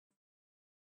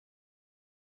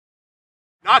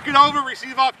Knock it over,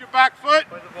 receive off your back foot.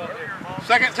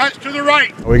 Second touch to the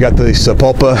right. We got the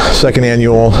Sapulpa second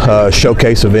annual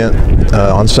showcase event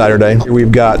on Saturday.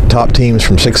 We've got top teams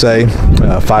from 6A,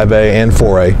 5A, and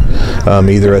 4A,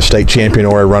 either a state champion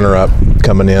or a runner-up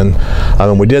coming in.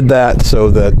 We did that so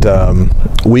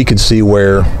that we could see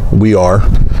where we are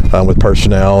with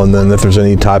personnel, and then if there's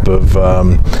any type of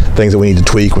things that we need to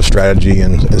tweak with strategy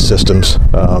and systems.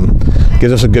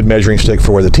 Gives us a good measuring stick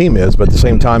for where the team is, but at the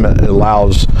same time it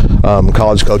allows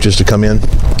college coaches to come in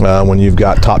when you've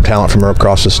got top talent from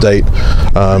across the state.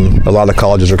 A lot of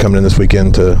colleges are coming in this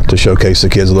weekend to showcase the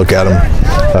kids, look at them,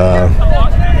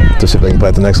 to see if they can play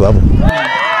at the next level.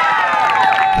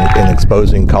 And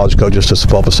exposing college coaches to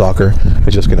Sapulpa soccer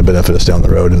is just going to benefit us down the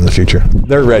road in the future.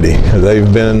 They're ready.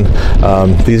 They've been,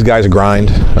 these guys grind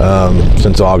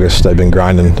since August. They've been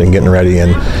grinding and getting ready,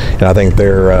 and I think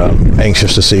they're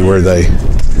anxious to see where they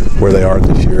are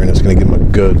this year, and it's going to give them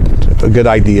a good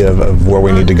idea of where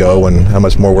we need to go and how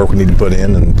much more work we need to put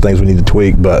in and things we need to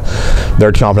tweak, but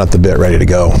they're chomping at the bit ready to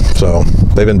go. So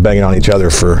they've been banging on each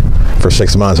other for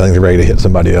 6 months. I think they're ready to hit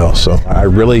somebody else. So I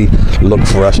really look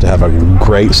for us to have a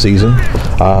great season.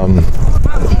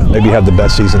 Maybe have the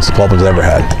best season Sapulpa's ever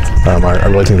had. I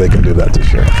really think they can do that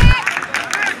this year.